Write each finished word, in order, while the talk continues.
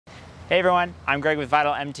Hey everyone, I'm Greg with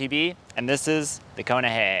Vital MTB, and this is the Kona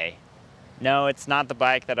Hei Hei. No, it's not the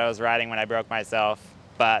bike that I was riding when I broke myself,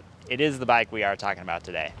 but it is the bike we are talking about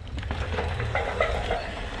today.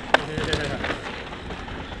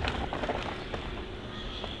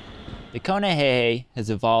 The Kona Hei Hei has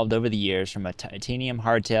evolved over the years from a titanium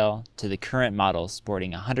hardtail to the current model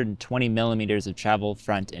sporting 120 millimeters of travel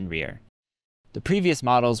front and rear. The previous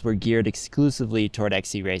models were geared exclusively toward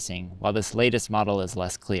XC racing, while this latest model is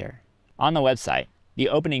less clear. On the website, the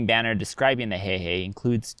opening banner describing the Hei Hei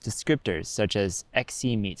includes descriptors such as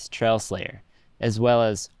XC meets Trail Slayer, as well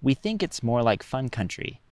as we think it's more like fun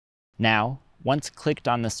country. Now, once clicked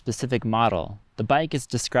on the specific model, the bike is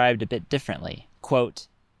described a bit differently. Quote,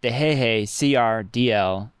 "The Hei Hei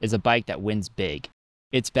CR-DL is a bike that wins big.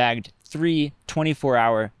 It's bagged 3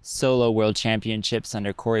 24-hour solo world championships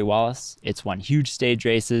under Corey Wallace, it's won huge stage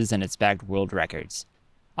races, and it's bagged world records."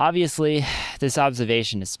 Obviously, this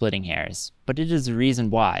observation is splitting hairs, but it is the reason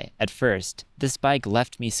why, at first, this bike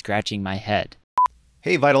left me scratching my head.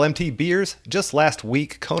 Hey Vital MTBers, just last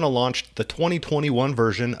week Kona launched the 2021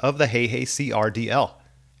 version of the Hei Hei CR-DL,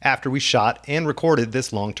 after we shot and recorded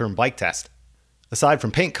this long-term bike test. Aside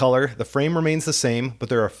from paint color, the frame remains the same, but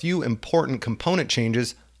there are a few important component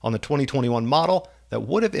changes on the 2021 model that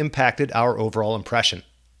would have impacted our overall impression.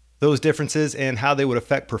 Those differences and how they would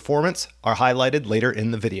affect performance are highlighted later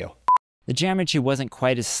in the video. The geometry wasn't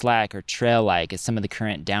quite as slack or trail-like as some of the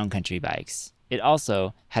current downcountry bikes. It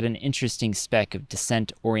also had an interesting spec of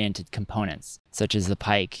descent-oriented components, such as the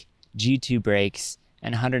pike, G2 brakes,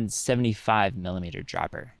 and 175mm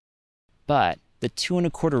dropper. But the 2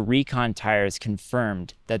 1/4 Recon tires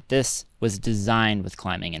confirmed that this was designed with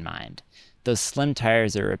climbing in mind. Those slim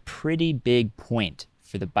tires are a pretty big point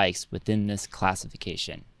for the bikes within this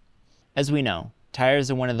classification. As we know,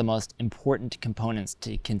 tires are one of the most important components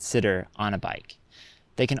to consider on a bike.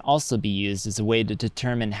 They can also be used as a way to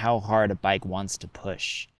determine how hard a bike wants to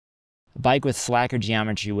push. A bike with slacker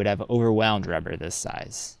geometry would have overwhelmed rubber this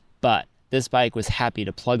size. But this bike was happy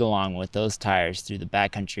to plug along with those tires through the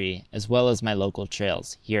backcountry as well as my local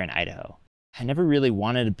trails here in Idaho. I never really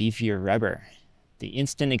wanted a beefier rubber. The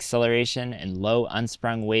instant acceleration and low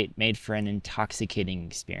unsprung weight made for an intoxicating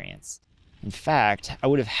experience. In fact, I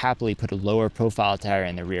would have happily put a lower profile tire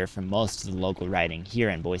in the rear for most of the local riding here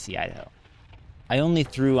in Boise, Idaho. I only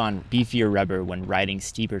threw on beefier rubber when riding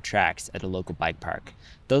steeper tracks at a local bike park.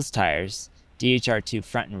 Those tires, DHR2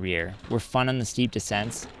 front and rear, were fun on the steep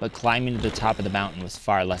descents, but climbing to the top of the mountain was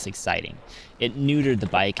far less exciting. It neutered the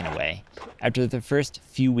bike in a way. After the first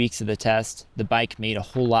few weeks of the test, the bike made a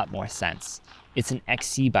whole lot more sense. It's an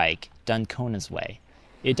XC bike done Kona's way.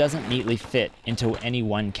 It doesn't neatly fit into any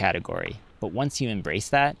one category, but once you embrace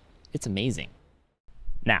that, it's amazing.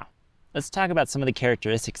 Now, let's talk about some of the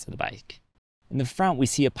characteristics of the bike. In the front, we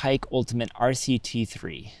see a Pike Ultimate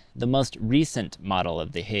RCT3. The most recent model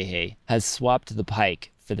of the Hei Hei has swapped the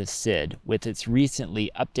Pike for the SID with its recently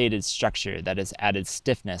updated structure that has added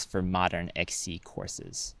stiffness for modern XC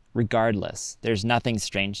courses. Regardless, there's nothing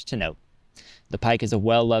strange to note. The Pike is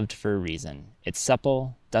well-loved for a reason. It's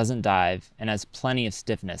supple, doesn't dive, and has plenty of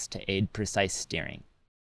stiffness to aid precise steering.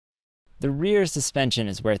 The rear suspension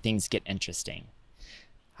is where things get interesting.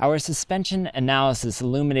 Our suspension analysis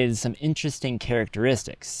illuminated some interesting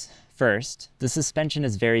characteristics. First, the suspension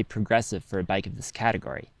is very progressive for a bike of this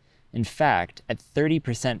category. In fact, at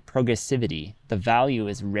 30% progressivity, the value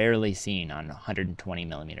is rarely seen on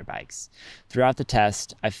 120mm bikes. Throughout the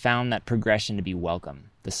test, I found that progression to be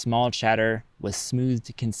welcome. The small chatter was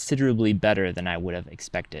smoothed considerably better than I would have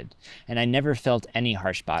expected, and I never felt any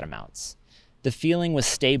harsh bottom outs. The feeling was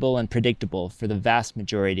stable and predictable for the vast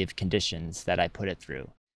majority of conditions that I put it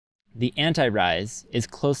through. The anti-rise is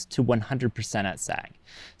close to 100% at sag,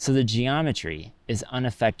 so the geometry is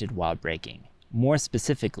unaffected while braking. More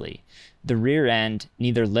specifically, the rear end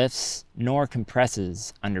neither lifts nor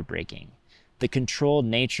compresses under braking. The controlled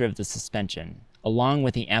nature of the suspension, along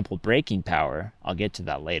with the ample braking power, I'll get to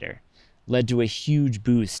that later, led to a huge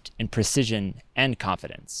boost in precision and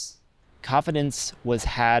confidence. Confidence was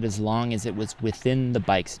had as long as it was within the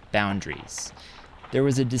bike's boundaries. There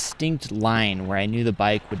was a distinct line where I knew the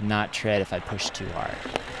bike would not tread if I pushed too hard.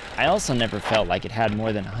 I also never felt like it had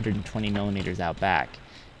more than 120mm out back.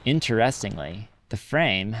 Interestingly, the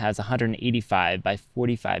frame has 185 by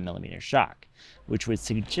 45mm shock, which would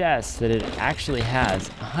suggest that it actually has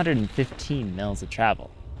 115 mils of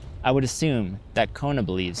travel. I would assume that Kona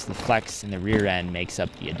believes the flex in the rear end makes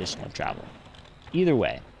up the additional travel. Either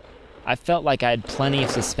way, I felt like I had plenty of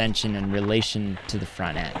suspension in relation to the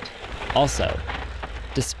front end. Also,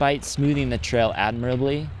 despite smoothing the trail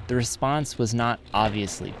admirably, the response was not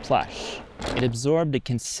obviously plush. It absorbed a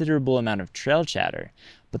considerable amount of trail chatter,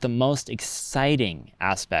 but the most exciting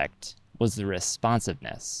aspect was the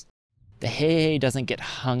responsiveness. The Hei Hei doesn't get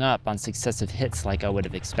hung up on successive hits like I would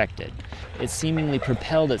have expected. It seemingly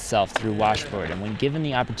propelled itself through washboard, and when given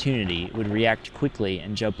the opportunity, it would react quickly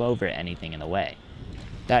and jump over anything in the way.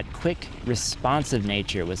 That quick, responsive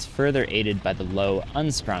nature was further aided by the low,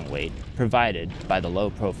 unsprung weight provided by the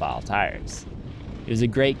low-profile tires. It was a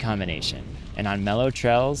great combination, and on mellow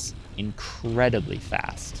trails, incredibly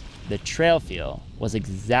fast. The trail feel was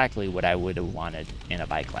exactly what I would have wanted in a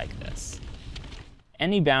bike like this.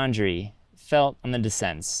 Any boundary felt on the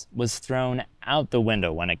descents was thrown out the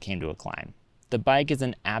window when it came to a climb. The bike is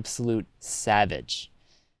an absolute savage.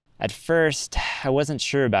 At first, I wasn't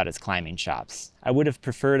sure about its climbing chops. I would have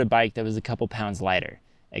preferred a bike that was a couple pounds lighter,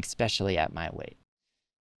 especially at my weight.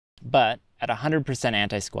 But at 100%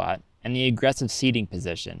 anti-squat and the aggressive seating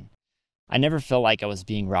position, I never felt like I was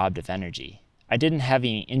being robbed of energy. I didn't have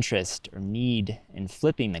any interest or need in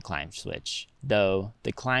flipping the climb switch, though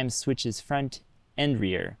the climb switch's front and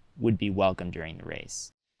rear would be welcome during the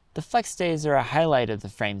race. The flex stays are a highlight of the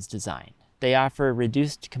frame's design. They offer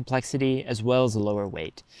reduced complexity as well as a lower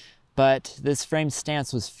weight, but this frame's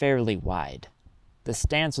stance was fairly wide. The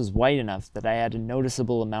stance was wide enough that I had a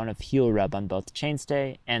noticeable amount of heel rub on both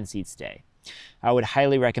chainstay and seat stay. I would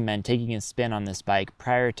highly recommend taking a spin on this bike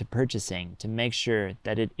prior to purchasing to make sure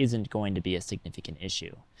that it isn't going to be a significant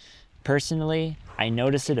issue. Personally, I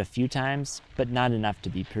noticed it a few times, but not enough to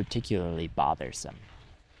be particularly bothersome.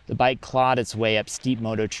 The bike clawed its way up steep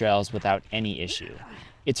moto trails without any issue.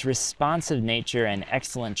 Its responsive nature and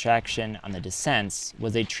excellent traction on the descents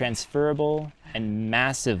was a transferable and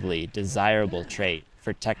massively desirable trait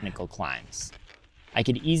for technical climbs. I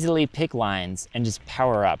could easily pick lines and just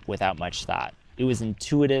power up without much thought. It was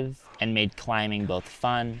intuitive and made climbing both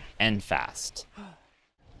fun and fast.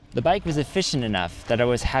 The bike was efficient enough that I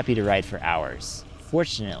was happy to ride for hours.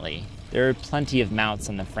 Fortunately, there were plenty of mounts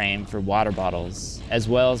on the frame for water bottles, as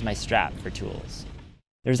well as my strap for tools.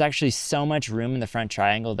 There's actually so much room in the front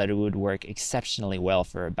triangle that it would work exceptionally well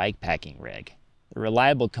for a bike packing rig. The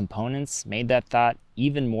reliable components made that thought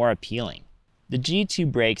even more appealing. The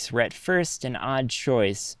G2 brakes were at first an odd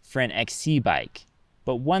choice for an XC bike,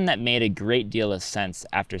 but one that made a great deal of sense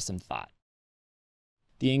after some thought.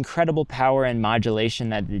 The incredible power and modulation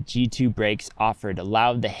that the G2 brakes offered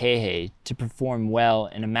allowed the Hei Hei to perform well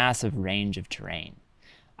in a massive range of terrain.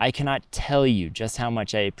 I cannot tell you just how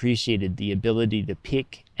much I appreciated the ability to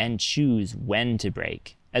pick and choose when to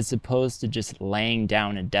brake, as opposed to just laying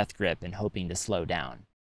down a death grip and hoping to slow down.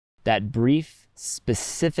 That brief,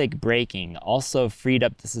 specific braking also freed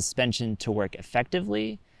up the suspension to work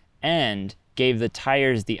effectively and gave the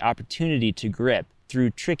tires the opportunity to grip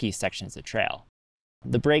through tricky sections of trail.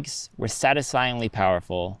 The brakes were satisfyingly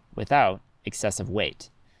powerful without excessive weight.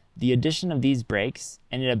 The addition of these brakes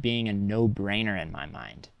ended up being a no-brainer in my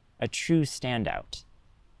mind, a true standout.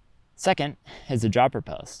 Second is the dropper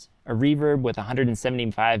post. A reverb with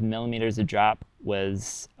 175 millimeters of drop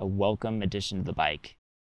was a welcome addition to the bike.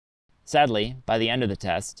 Sadly, by the end of the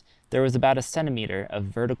test, there was about a centimeter of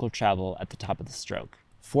vertical travel at the top of the stroke.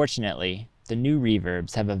 Fortunately, the new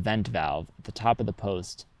reverbs have a vent valve at the top of the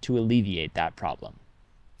post to alleviate that problem.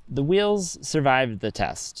 The wheels survived the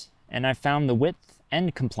test, and I found the width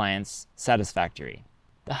and compliance satisfactory.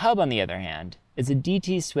 The hub, on the other hand, is a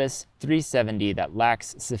DT Swiss 370 that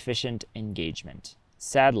lacks sufficient engagement.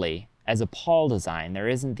 Sadly, as a Paul design, there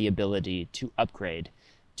isn't the ability to upgrade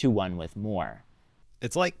to one with more.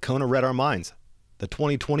 It's like Kona read our minds. The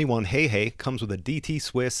 2021 Hei Hei comes with a DT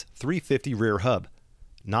Swiss 350 rear hub.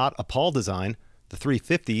 Not a Paul design, the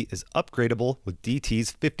 350 is upgradable with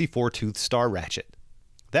DT's 54-tooth star ratchet.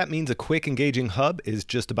 That means a quick engaging hub is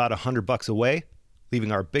just about $100 away,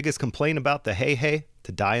 leaving our biggest complaint about the Hei Hei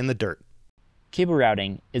to die in the dirt. Cable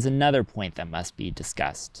routing is another point that must be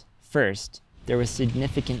discussed. First, there was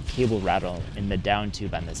significant cable rattle in the down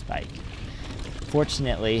tube on this bike.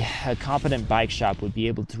 Fortunately, a competent bike shop would be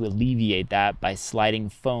able to alleviate that by sliding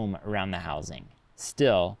foam around the housing.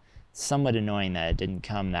 Still, somewhat annoying that it didn't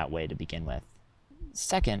come that way to begin with.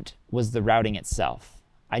 Second was the routing itself.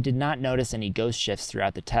 I did not notice any ghost shifts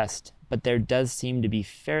throughout the test, but there does seem to be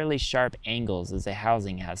fairly sharp angles as the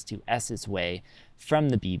housing has to S its way from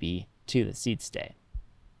the BB to the seat stay.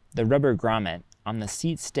 The rubber grommet on the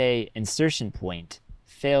seat stay insertion point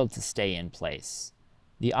failed to stay in place.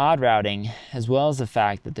 The odd routing, as well as the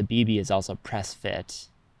fact that the BB is also press fit,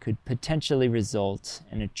 could potentially result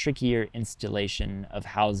in a trickier installation of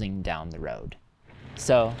housing down the road.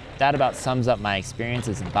 So that about sums up my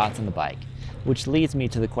experiences and thoughts on the bike, which leads me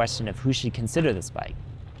to the question of who should consider this bike.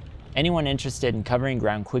 Anyone interested in covering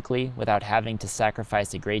ground quickly without having to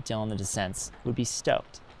sacrifice a great deal on the descents would be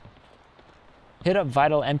stoked. Hit up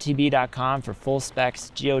vitalmtb.com for full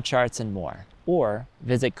specs, geocharts, and more, or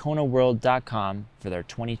visit konaworld.com for their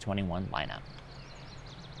 2021 lineup.